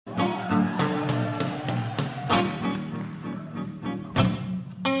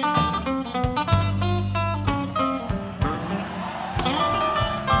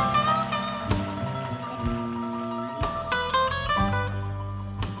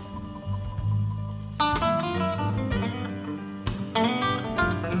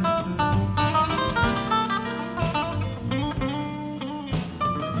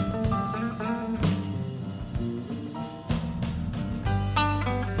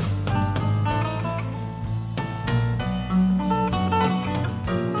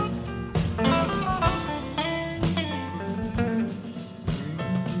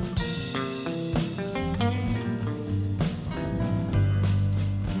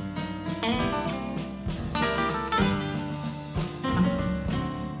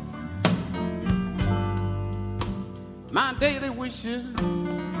wishes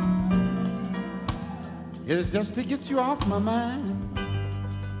is just to get you off my mind.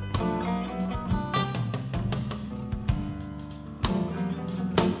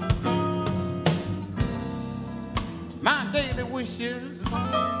 My daily wishes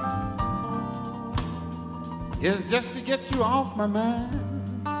is just to get you off my mind.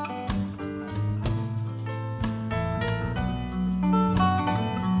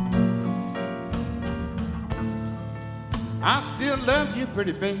 I still love you,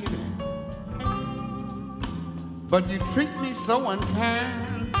 pretty baby, but you treat me so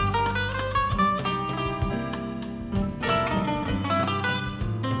unkind.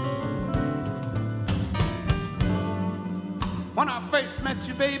 When I first met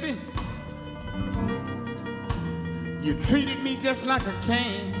you, baby, you treated me just like a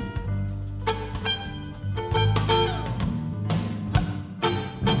king.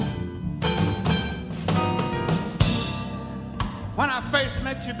 When I first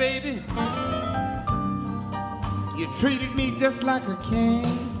met you, baby, you treated me just like a king.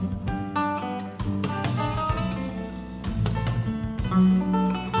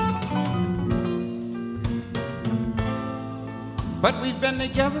 But we've been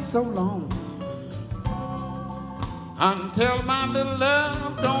together so long until my little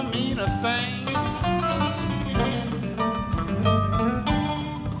love don't mean a thing.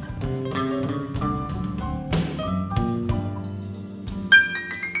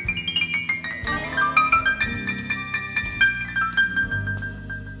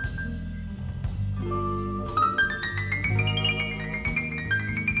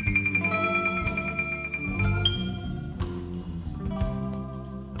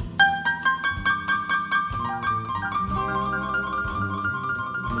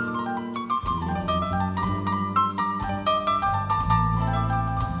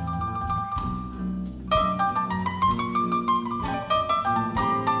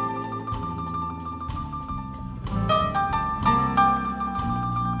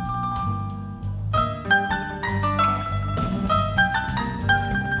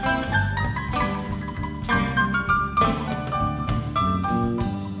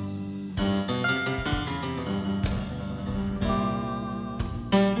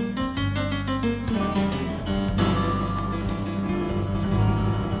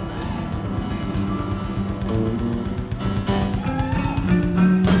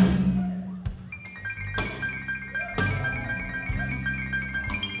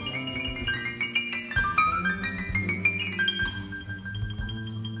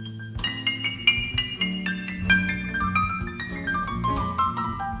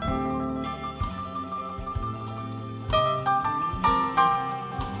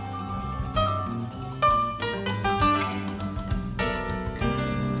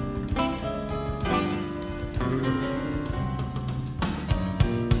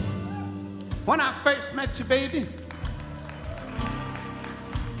 When I first met you, baby,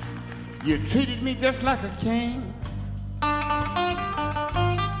 you treated me just like a king.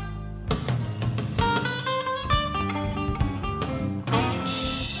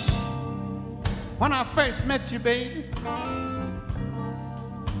 When I first met you, baby,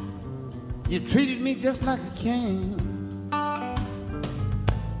 you treated me just like a king.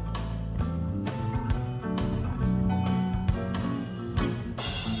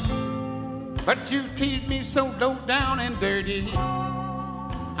 But you've treated me so low down and dirty,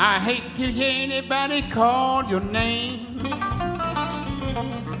 I hate to hear anybody call your name.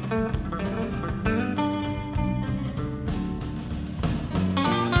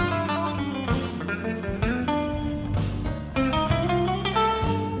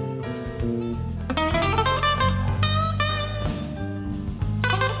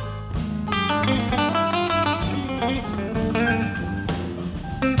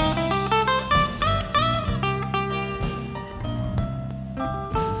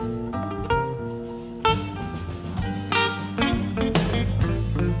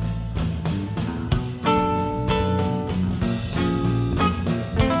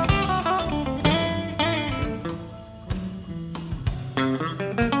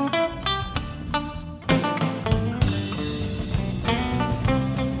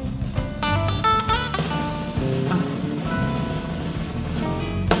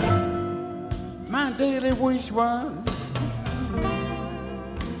 My daily wish was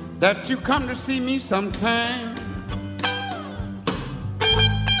that you come to see me sometime.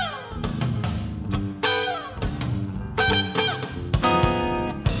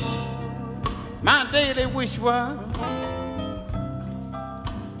 My daily wish was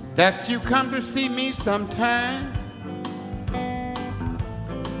that you come to see me sometime.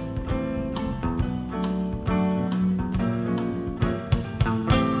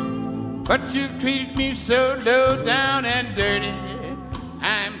 But you've treated me so low down and dirty.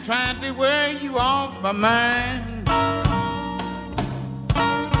 I'm trying to wear you off my mind.